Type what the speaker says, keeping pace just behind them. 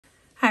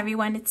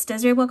everyone, it's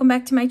Desiree. Welcome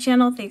back to my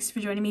channel. Thanks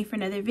for joining me for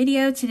another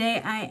video.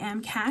 Today I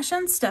am cash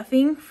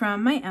unstuffing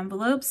from my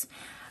envelopes.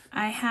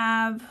 I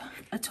have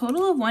a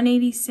total of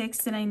 186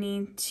 that I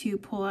need to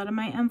pull out of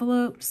my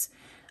envelopes.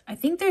 I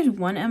think there's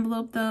one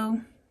envelope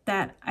though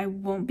that I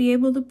won't be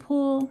able to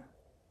pull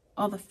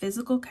all the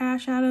physical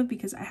cash out of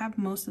because I have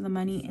most of the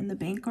money in the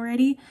bank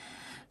already.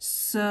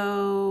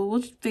 So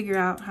we'll just figure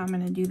out how I'm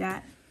going to do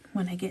that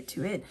when I get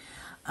to it.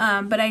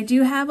 But I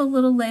do have a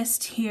little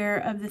list here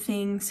of the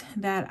things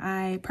that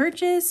I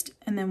purchased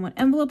and then what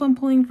envelope I'm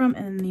pulling from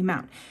and then the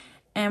amount.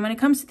 And when it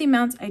comes to the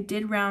amounts, I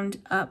did round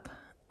up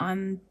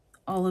on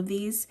all of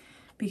these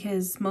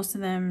because most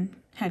of them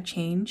had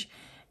change.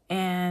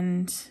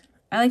 And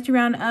I like to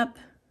round up.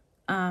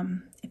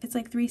 If it's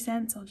like 3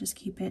 cents, I'll just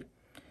keep it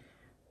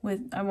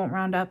with, I won't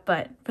round up,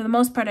 but for the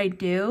most part I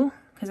do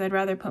because I'd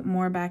rather put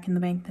more back in the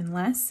bank than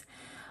less.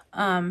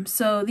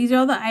 So these are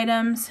all the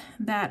items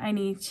that I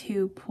need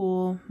to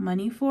pull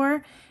money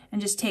for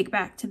and just take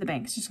back to the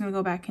bank. It's just going to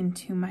go back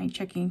into my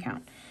checking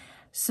account.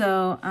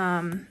 So,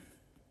 I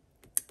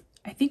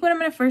think what I'm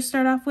going to first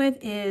start off with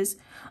is,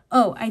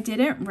 oh, I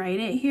didn't write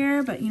it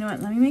here, but you know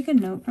what? Let me make a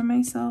note for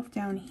myself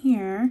down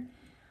here.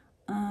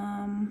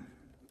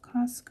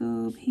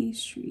 Costco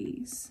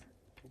pastries.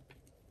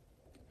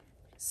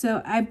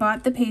 So I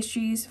bought the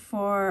pastries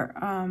for,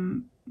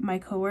 my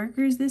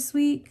coworkers this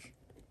week.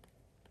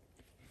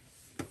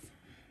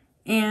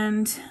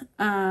 And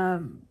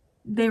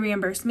they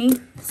reimbursed me,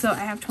 so I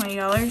have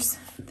 $20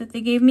 that they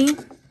gave me,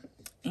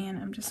 and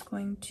I'm just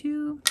going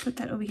to put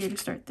that over here to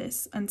start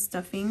this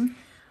unstuffing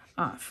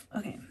off.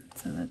 Okay,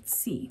 so let's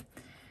see,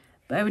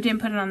 but I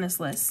didn't put it on this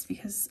list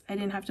because I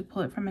didn't have to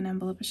pull it from an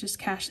envelope. It's just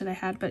cash that I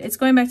had, but it's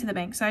going back to the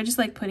bank, so I just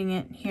like putting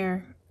it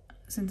here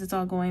since it's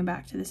all going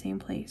back to the same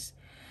place.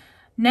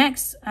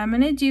 Next, I'm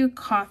gonna do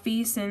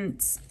coffee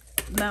since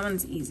that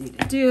one's easy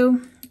to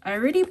do. I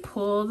already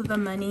pulled the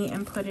money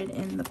and put it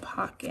in the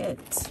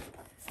pocket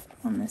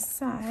on the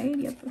side.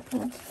 Yep,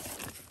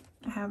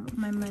 I have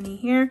my money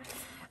here.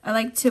 I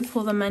like to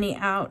pull the money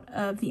out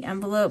of the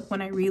envelope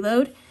when I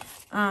reload.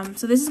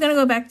 So this is going to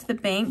go back to the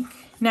bank.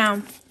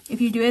 Now,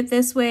 if you do it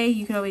this way,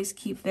 you could always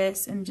keep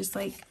this and just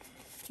like,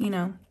 you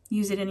know,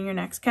 use it in your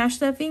next cash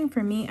stuffing.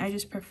 For me, I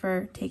just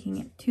prefer taking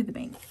it to the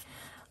bank.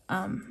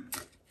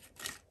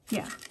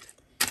 Yeah,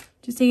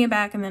 just taking it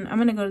back, and then I'm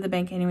going to go to the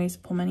bank anyways to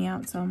pull money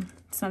out, so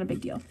it's not a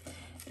big deal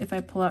if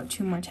I pull out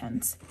 2 more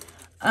 10s.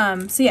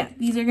 So yeah,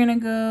 these are gonna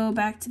go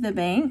back to the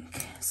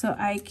bank so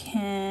I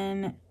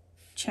can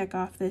check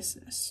off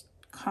this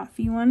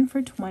coffee one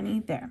for 20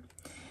 there.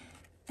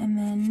 And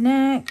then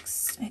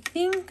next, I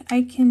think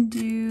I can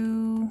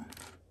do,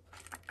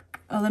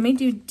 oh, let me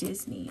do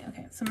Disney.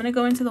 Okay, so I'm gonna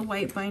go into the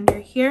white binder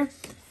here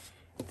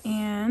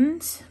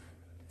and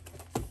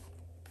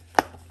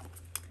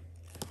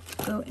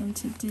go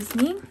into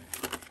Disney.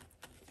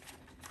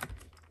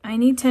 I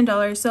need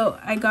 $10. So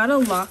I got a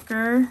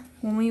locker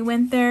when we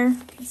went there.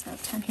 Okay, so I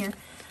have 10 here.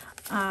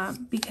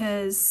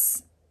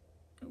 Because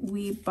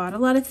we bought a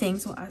lot of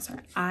things. Well,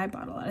 I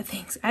bought a lot of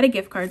things. I had a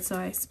gift card, so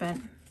I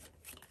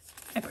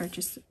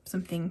purchased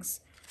some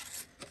things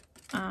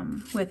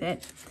with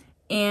it.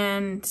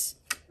 And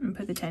I'm gonna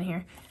put the 10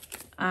 here.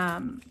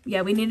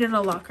 Yeah, we needed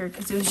a locker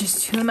because it was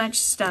just too much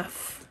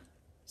stuff.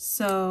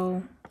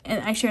 So,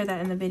 and I shared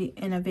that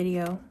in a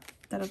video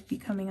that'll be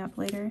coming up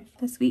later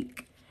this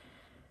week.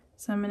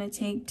 So I'm going to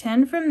take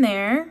 10 from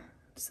there.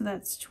 So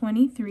that's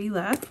 23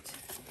 left.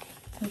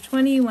 So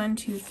 20, 1,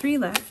 2, 3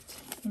 left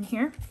in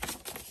here.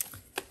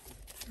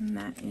 And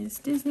that is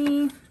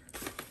Disney.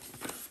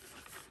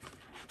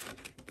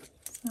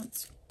 So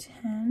that's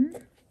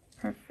 10.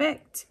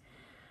 Perfect.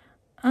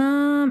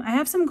 I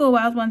have some Go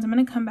Wild ones. I'm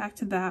going to come back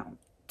to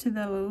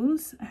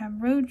those. I have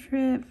road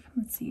trip.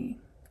 Let's see.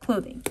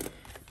 Clothing.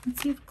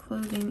 Let's see if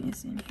clothing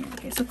is in here.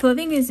 Okay, so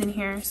clothing is in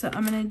here. So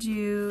I'm going to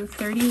do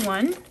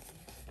 31.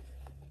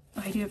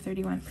 Oh, I do have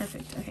 31.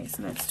 Perfect. Okay,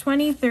 so that's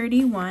 20,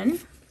 31.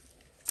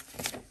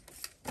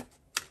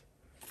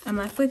 I'm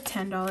left with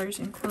 $10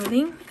 in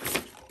clothing.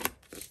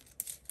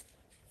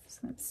 So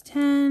that's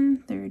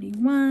 10,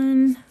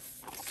 31.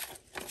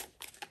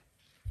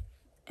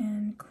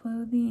 And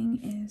clothing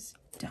is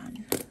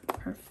done.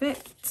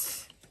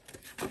 Perfect.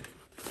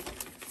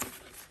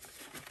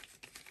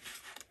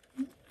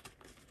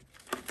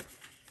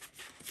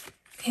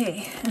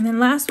 Okay, and then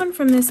last one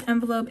from this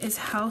envelope is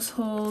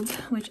household,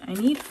 which I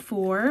need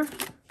 4.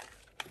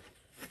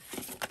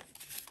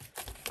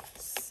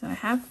 So I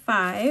have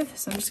 5,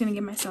 so I'm just gonna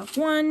give myself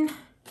 1.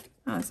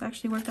 Oh, it's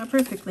actually worked out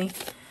perfectly.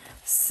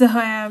 So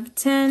I have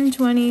 10,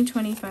 20,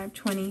 25,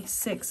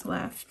 26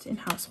 left in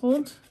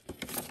household.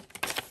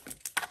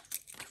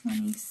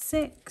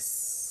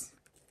 26,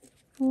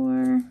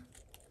 4.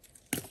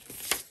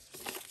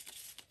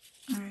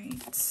 All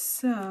right,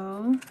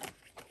 so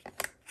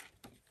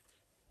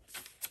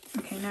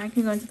okay, now I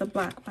can go into the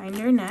black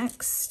binder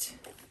next.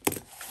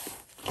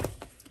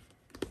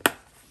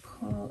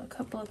 Pull a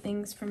couple of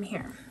things from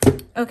here.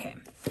 Okay,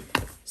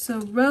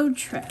 so road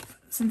trip.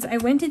 Since I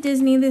went to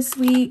Disney this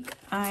week,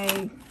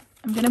 I'm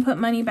gonna put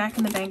money back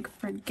in the bank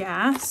for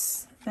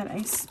gas that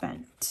I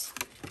spent.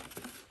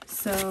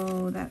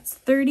 So that's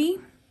 30.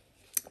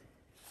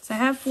 So I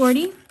have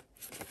 40.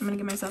 I'm gonna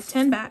give myself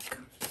 10 back.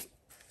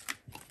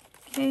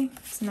 Okay,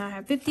 so now I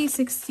have 50,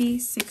 60,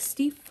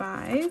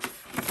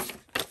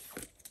 65.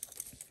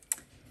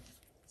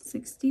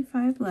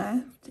 65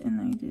 left,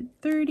 and I did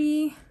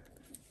 30.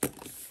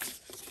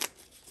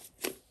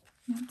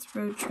 That's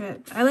road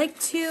trip. I like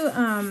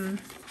to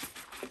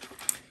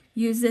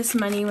use this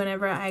money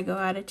whenever I go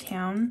out of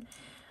town,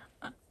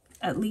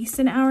 at least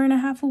an hour and a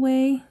half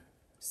away.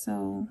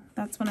 So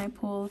that's when I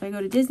pull. If I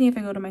go to Disney, if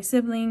I go to my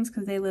siblings,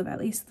 because they live at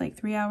least like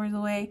 3 hours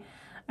away,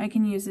 I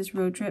can use this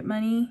road trip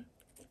money,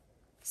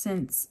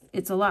 since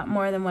it's a lot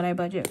more than what I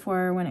budget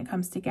for when it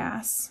comes to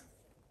gas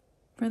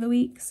for the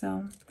week.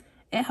 So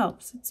it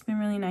helps. It's been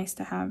really nice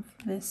to have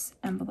this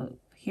envelope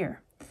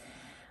here.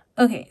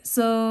 Okay,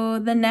 so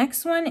the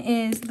next one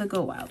is the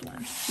Go Wild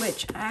one,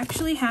 which I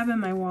actually have in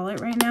my wallet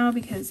right now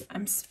because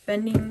I'm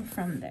spending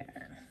from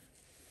there.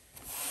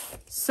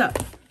 So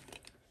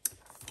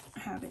I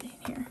have it in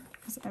here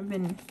because I've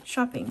been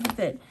shopping with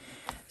it.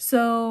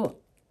 So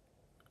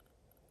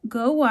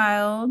Go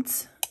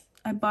Wild,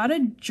 I bought a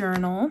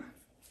journal.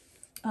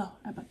 Oh,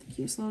 I bought the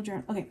cutest little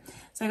journal. Okay,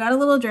 so I got a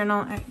little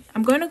journal.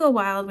 I'm going to Go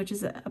Wild, which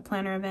is a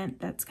planner event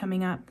that's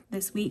coming up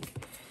this week.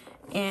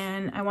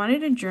 And I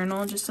wanted a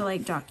journal just to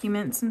like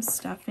document some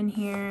stuff in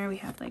here. We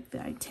have like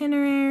the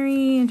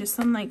itinerary and just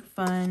some like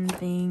fun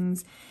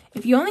things.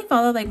 If you only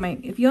follow like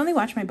if you only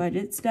watch my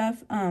budget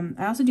stuff, I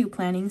also do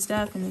planning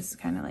stuff, and this is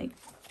kind of like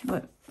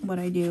what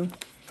I do.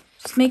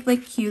 Just make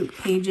like cute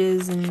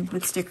pages and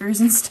with stickers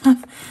and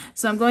stuff.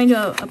 So I'm going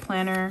to a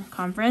planner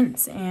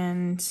conference,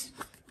 and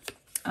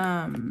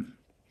I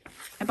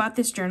bought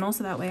this journal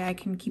so that way I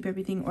can keep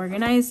everything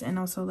organized and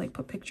also like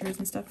put pictures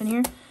and stuff in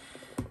here.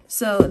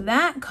 So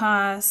that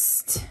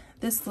cost,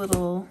 this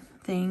little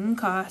thing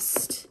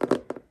cost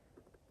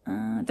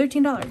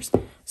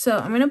 $13. So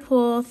I'm going to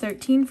pull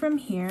 13 from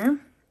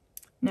here.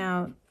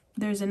 Now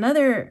there's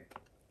another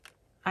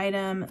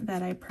item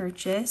that I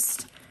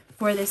purchased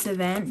for this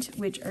event,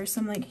 which are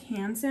some like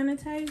hand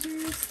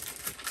sanitizers.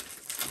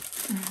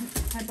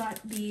 I bought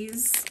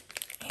these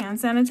hand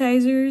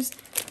sanitizers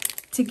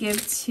to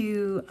give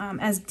to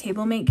as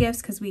table mate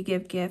gifts, because we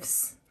give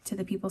gifts to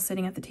the people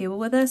sitting at the table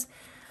with us.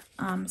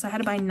 So I had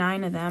to buy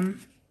 9 of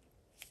them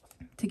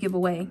to give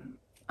away.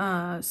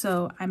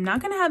 So I'm not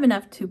going to have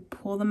enough to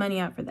pull the money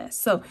out for this.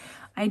 So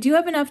I do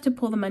have enough to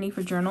pull the money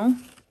for journal.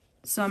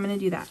 So I'm going to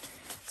do that.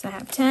 So I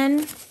have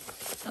 10,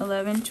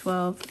 11,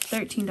 12,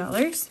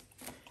 $13.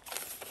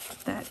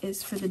 That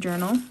is for the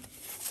journal.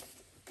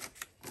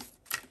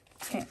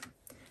 Okay.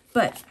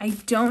 But I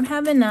don't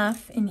have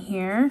enough in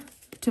here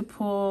to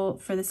pull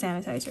for the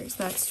sanitizers.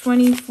 So that's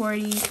 20,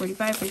 40,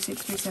 45,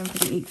 46, 47,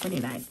 48,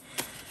 49.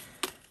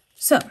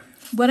 So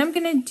what I'm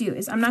going to do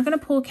is I'm not going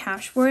to pull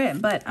cash for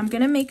it, but I'm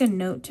going to make a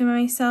note to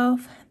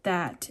myself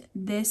that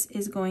this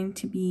is going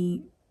to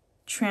be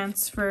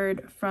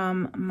transferred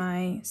from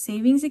my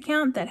savings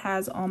account that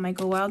has all my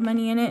Go Wild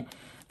money in it,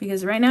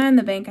 because right now in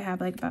the bank I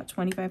have like about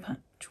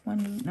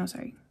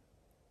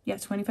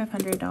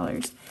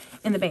 $2,500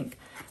 in the bank.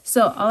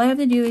 So all I have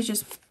to do is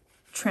just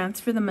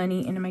transfer the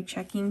money into my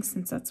checking,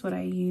 since that's what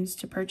I use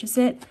to purchase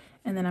it,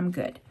 and then I'm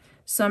good.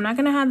 So I'm not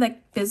going to have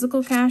like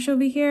physical cash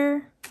over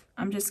here.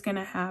 I'm just going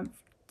to have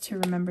to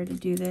remember to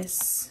do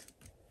this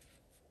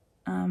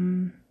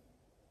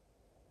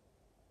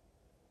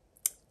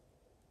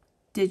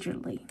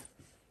digitally.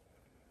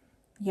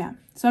 Yeah,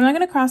 so I'm not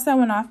going to cross that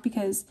one off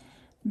because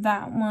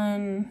that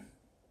one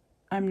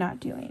I'm not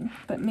doing.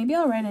 But maybe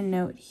I'll write a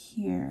note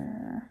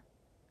here.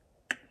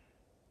 I'm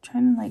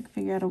trying to like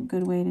figure out a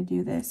good way to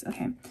do this.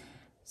 Okay,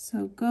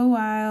 so Go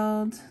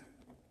Wild,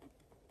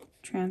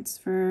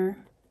 transfer.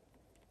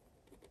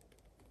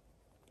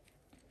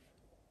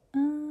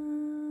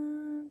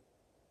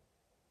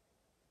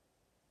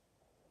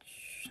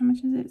 How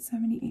much is it?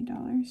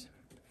 $78.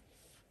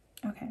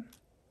 Okay.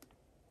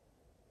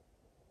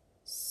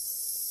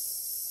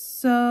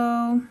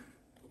 So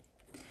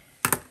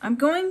I'm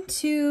going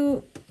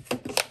to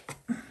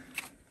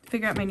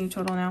figure out my new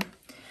total now,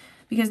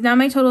 because now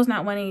my total is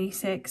not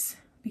 186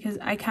 because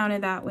I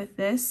counted that with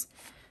this.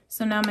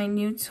 So now my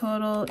new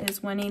total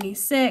is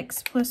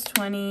 186 plus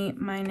 20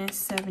 minus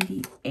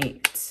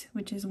 78,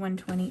 which is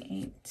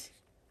 128.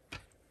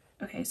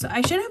 Okay, so I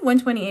should have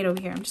 128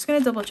 over here. I'm just going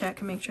to double check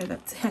and make sure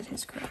that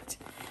is correct.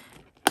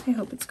 I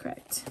hope it's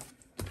correct.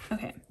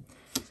 Okay,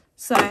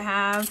 so I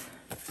have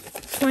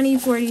 20,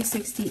 40,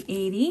 60,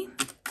 80,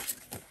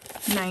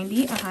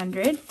 90,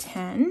 100,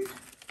 10,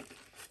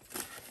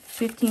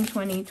 15,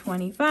 20,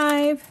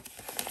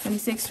 25,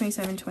 26,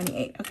 27,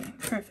 28. Okay,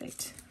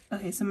 perfect.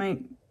 Okay, so my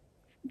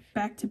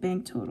back to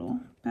bank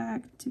total.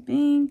 Back to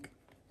bank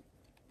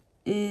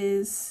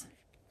is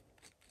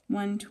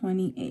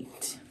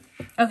 128.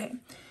 Okay.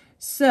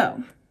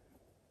 So,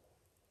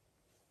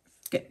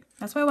 good.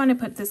 That's why I want to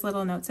put this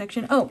little note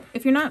section. Oh,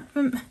 if you're not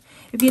from,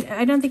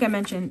 I don't think I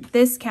mentioned,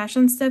 this cash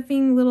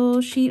unstuffing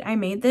little sheet, I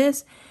made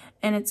this,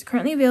 and it's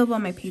currently available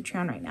on my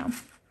Patreon right now,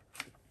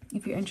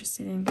 if you're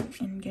interested in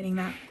getting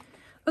that.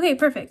 Okay,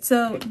 perfect.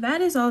 So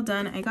that is all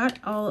done. I got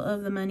all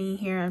of the money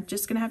here. I'm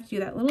just gonna have to do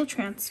that little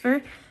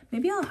transfer.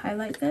 Maybe I'll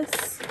highlight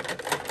this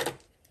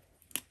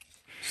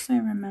just so I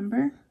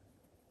remember.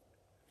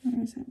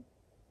 Where is it?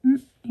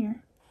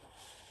 Here.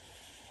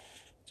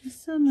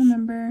 Just so I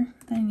remember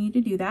that I need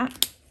to do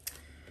that.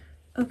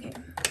 Okay,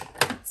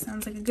 that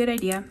sounds like a good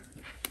idea.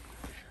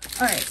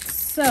 All right,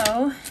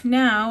 so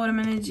now what I'm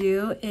gonna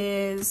do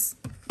is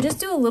just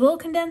do a little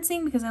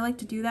condensing because I like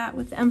to do that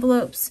with the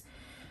envelopes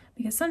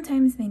because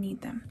sometimes they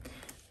need them.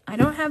 I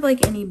don't have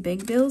like any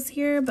big bills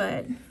here,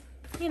 but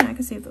you know, I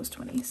can save those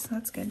 20s, so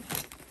that's good.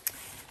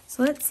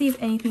 So let's see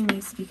if anything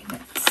needs to be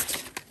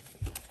condensed.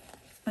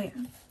 Oh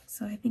yeah,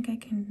 so I think I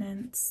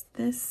condensed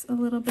this a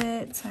little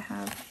bit. So I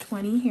have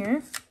 20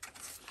 here.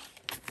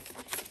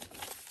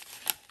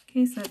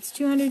 Okay, so that's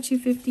 200,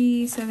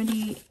 250,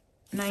 70,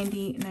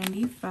 90,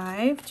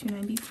 95,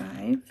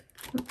 295.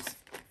 Oops,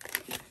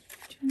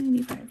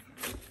 295.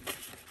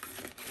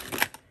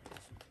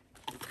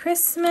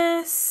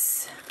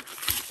 Christmas.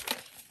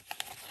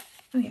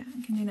 Oh yeah,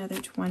 I can do another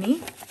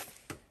 20.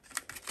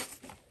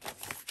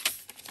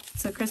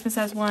 So Christmas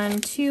has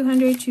 1,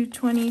 200,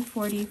 220,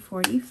 40,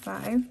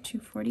 45,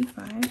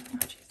 245. Oh,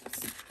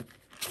 Jesus.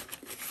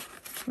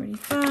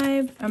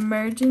 45.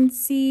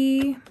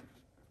 Emergency.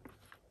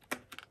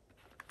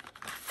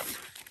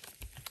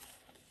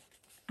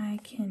 I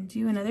can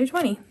do another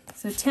 20.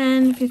 So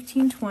 10,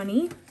 15,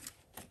 20.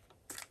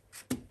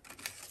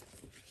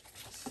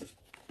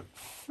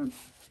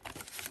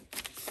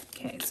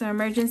 Okay, so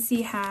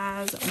emergency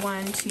has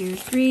 1, 2,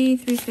 3,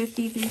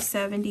 350,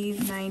 370,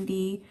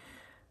 90,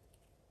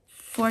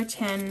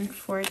 410,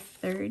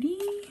 430.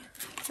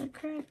 Is that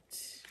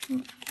correct?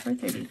 Oh,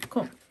 430.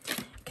 Cool.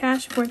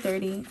 Cash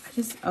 430. I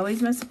just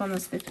always mess up on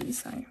those 50s,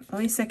 so I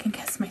always second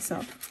guess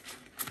myself.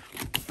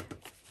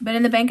 But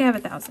in the bank I have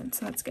 1,000,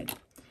 so that's good.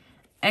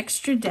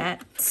 Extra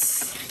debt.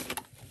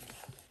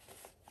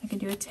 I can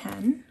do a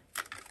 10.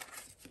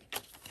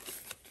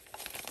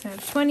 So I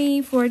have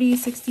 20, 40,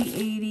 60,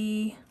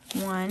 80,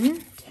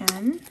 1,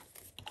 10,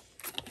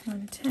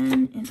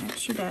 110 in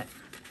extra debt.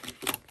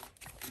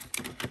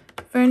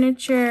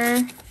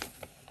 Furniture,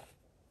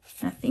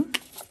 nothing.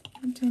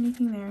 Can't do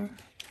anything there.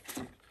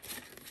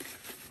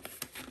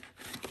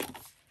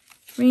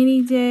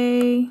 Rainy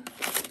day,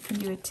 I can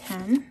do a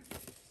 10.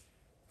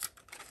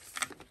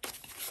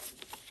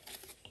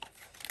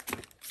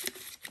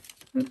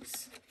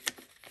 Oops.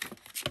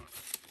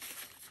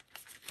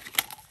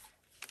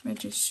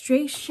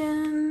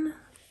 Registration.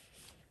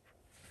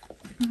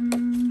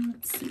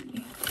 Let's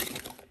see.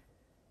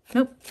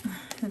 Nope,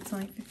 that's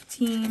only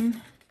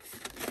 15.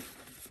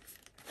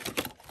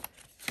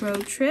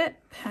 Road trip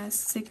has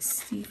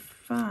 65,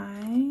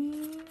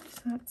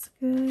 so that's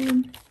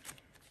good.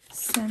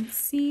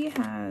 Scentsy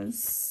has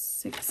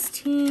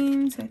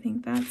 16, so I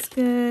think that's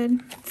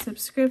good.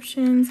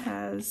 Subscriptions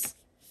has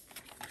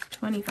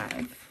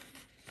 25.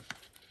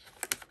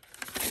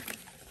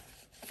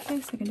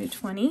 Okay, so I can do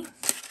 20.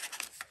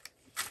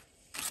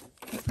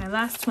 That's my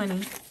last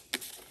 20.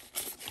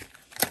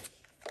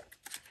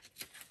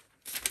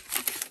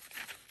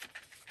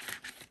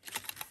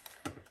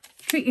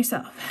 Treat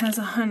yourself has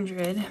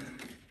 100. I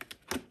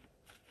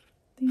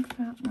think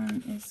that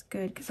one is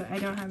good because I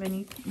don't have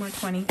any more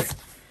 20s.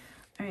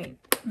 All right,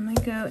 I'm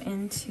gonna go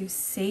into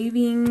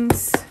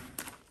savings.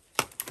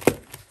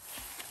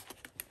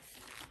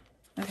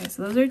 Okay,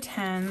 so those are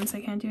 10s.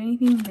 I can't do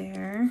anything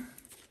there.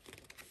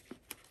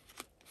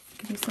 I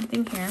can do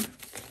something here.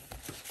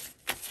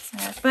 So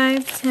I have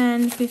 5,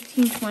 10,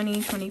 15,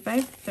 20,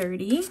 25,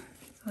 30. So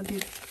I'll do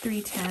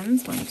 3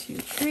 10s. 1, 2,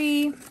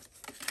 3.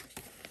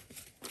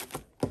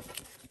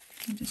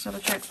 Just double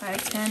check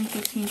 5, 10,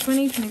 15,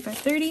 20, 25,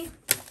 30.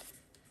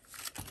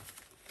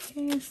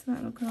 Okay, so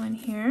that'll go in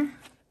here.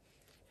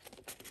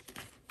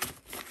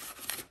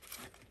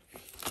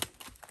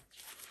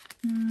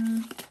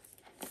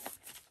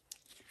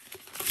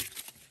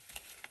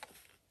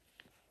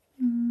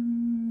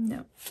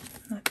 No,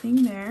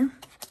 nothing there.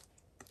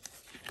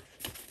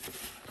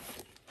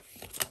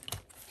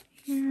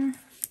 Here.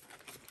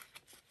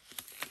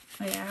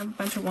 Oh yeah, I have a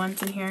bunch of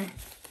ones in here.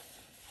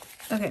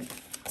 Okay.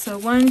 So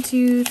 1,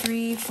 2,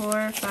 3,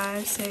 4,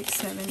 5, 6,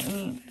 7,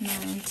 8,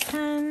 9,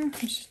 10.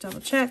 Let's just double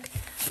check.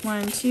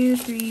 1, 2,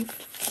 3,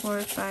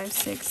 4, 5,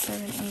 6,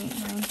 7, 8,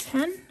 9,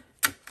 10.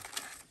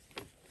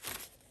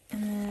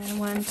 And then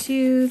 1,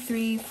 2,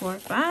 3, 4,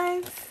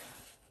 5.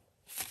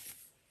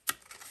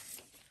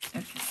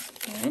 Okay,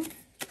 good.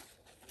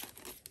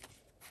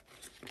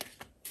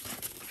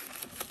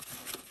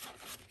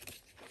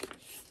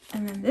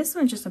 And then this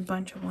one's just a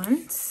bunch of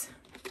ones.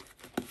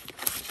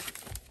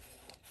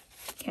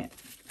 Okay.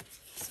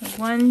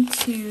 1,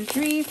 2,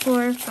 3,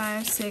 4,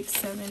 5, 6,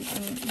 7,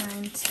 8,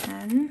 9,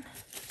 10.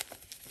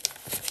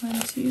 1,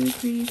 2,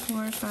 3,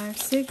 4, 5,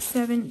 6,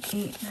 7,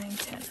 8, 9,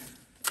 10.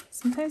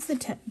 Sometimes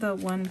the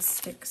ones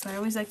stick, so I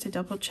always like to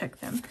double check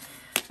them.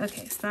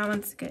 Okay, so that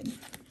one's good.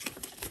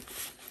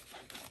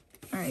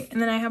 All right,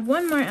 and then I have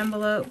one more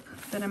envelope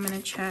that I'm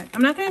gonna check.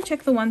 I'm not gonna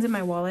check the ones in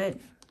my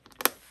wallet.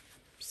 I'm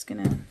just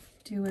gonna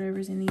do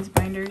whatever's in these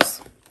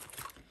binders.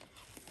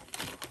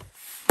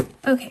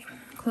 Okay,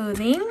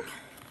 clothing.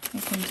 I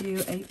can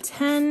do a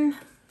 10.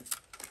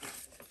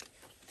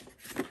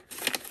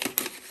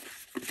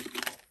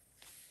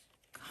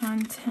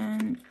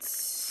 Content.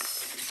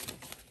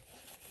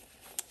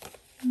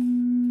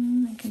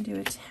 I can do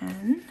a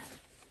 10.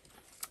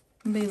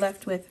 I'll be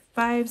left with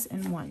 5s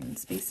and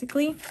 1s,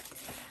 basically.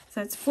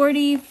 So that's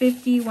 40,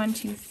 50, 1,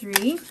 2,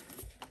 3.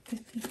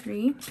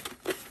 53.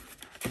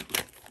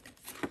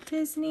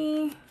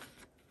 Disney. I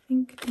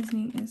think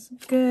Disney is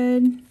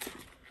good.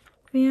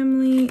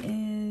 Family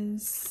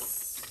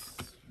is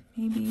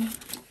maybe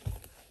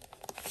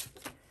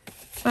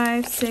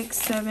 5, 6,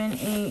 7,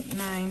 8,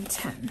 9,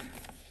 10.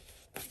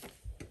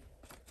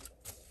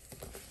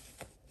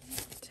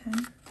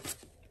 10.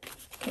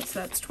 Okay, so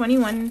that's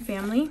 21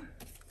 family.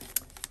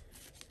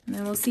 And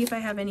then we'll see if I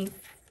have any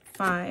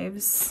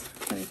 5s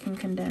that I can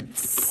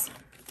condense.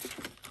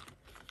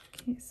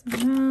 Okay, so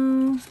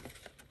no.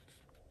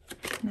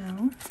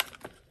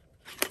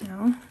 I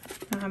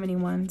don't have any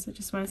 1s. I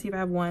just want to see if I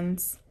have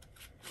 1s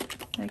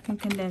that I can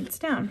condense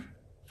down.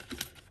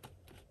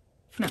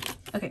 No.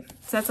 Okay,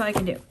 so that's all I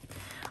can do.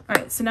 All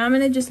right, so now I'm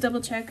going to just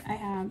double check.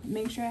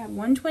 Make sure I have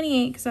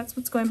 128 because that's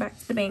what's going back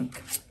to the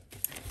bank.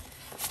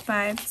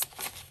 5,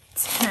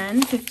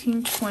 10,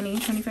 15, 20,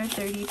 25,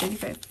 30,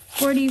 35,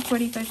 40,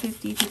 45,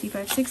 50,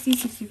 55, 60,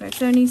 65,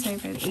 70,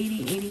 75,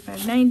 80,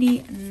 85,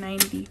 90,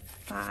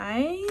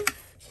 95.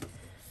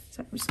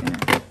 So I'm just going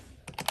to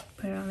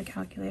put it on the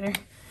calculator.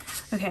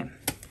 Okay.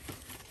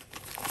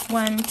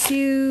 1,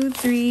 2,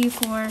 3,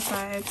 4,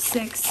 5,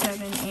 6,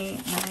 7,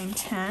 8, 9,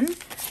 10,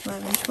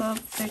 11, 12,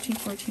 13,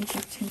 14,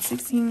 15,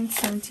 16,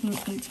 17,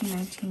 18,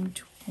 19,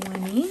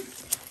 20,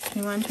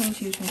 21,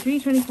 22, 23,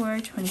 24,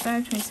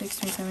 25, 26,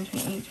 27,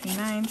 28,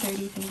 29,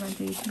 30, 31,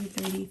 32,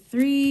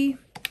 33.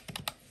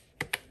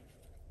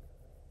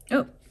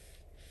 Oh,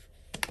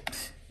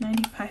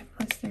 95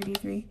 plus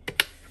 33.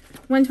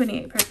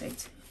 128,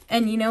 perfect.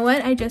 And you know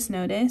what I just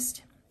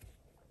noticed?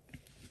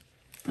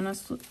 When I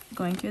was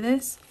going through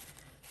this,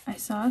 I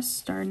saw a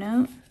star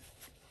note,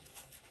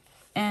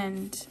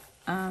 and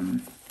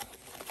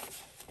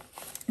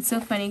it's so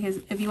funny because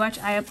if you watch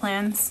Aya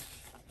Plans,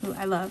 who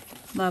I love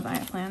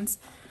Aya Plans,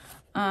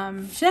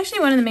 she's actually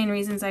one of the main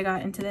reasons I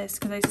got into this,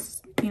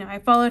 because I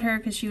followed her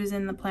because she was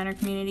in the planner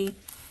community,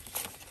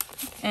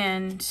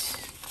 and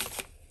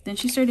then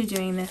she started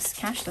doing this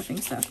cash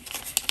stuffing stuff.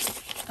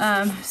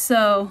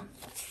 So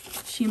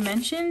she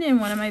mentioned in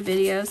one of my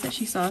videos that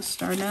she saw a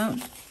star note,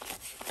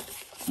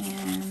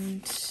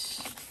 and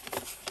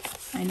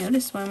I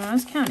noticed one when I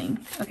was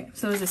counting. Okay,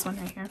 so it was this one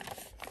right here.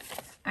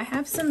 I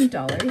have some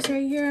dollars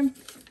right here.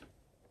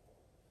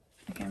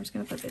 Okay, I'm just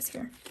gonna put this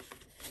here.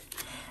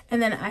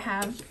 And then I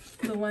have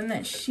the one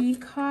that she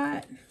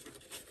caught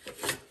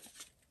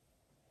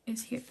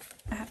is here.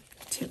 I have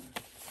 2.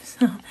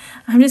 So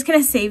I'm just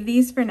gonna save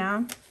these for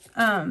now.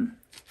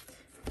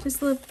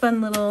 Just a fun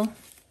little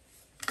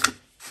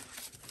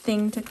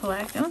thing to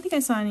collect. I don't think I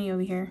saw any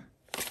over here.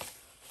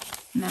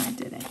 No, I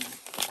didn't.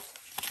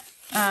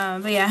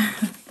 But yeah,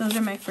 those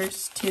are my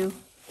first 2.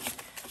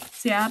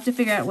 So yeah, I'll have to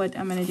figure out what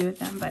I'm gonna do with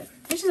them, but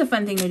it's just a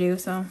fun thing to do,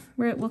 so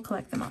we'll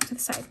collect them off to the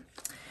side.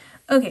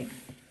 Okay.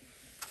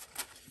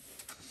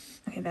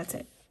 Okay, that's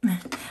it.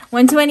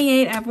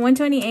 128, I have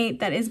 128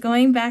 that is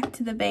going back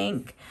to the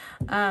bank.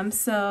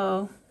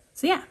 So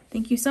yeah,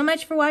 thank you so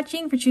much for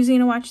watching, for choosing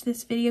to watch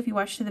this video. If you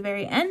watched to the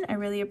very end, I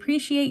really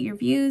appreciate your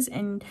views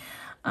and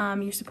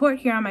your support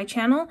here on my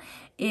channel.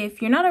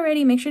 If you're not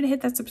already, make sure to hit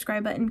that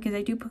subscribe button because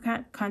I do put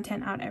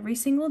content out every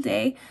single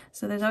day.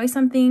 So there's always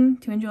something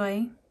to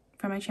enjoy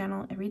from my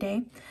channel every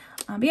day.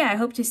 But yeah, I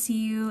hope to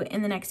see you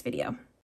in the next video.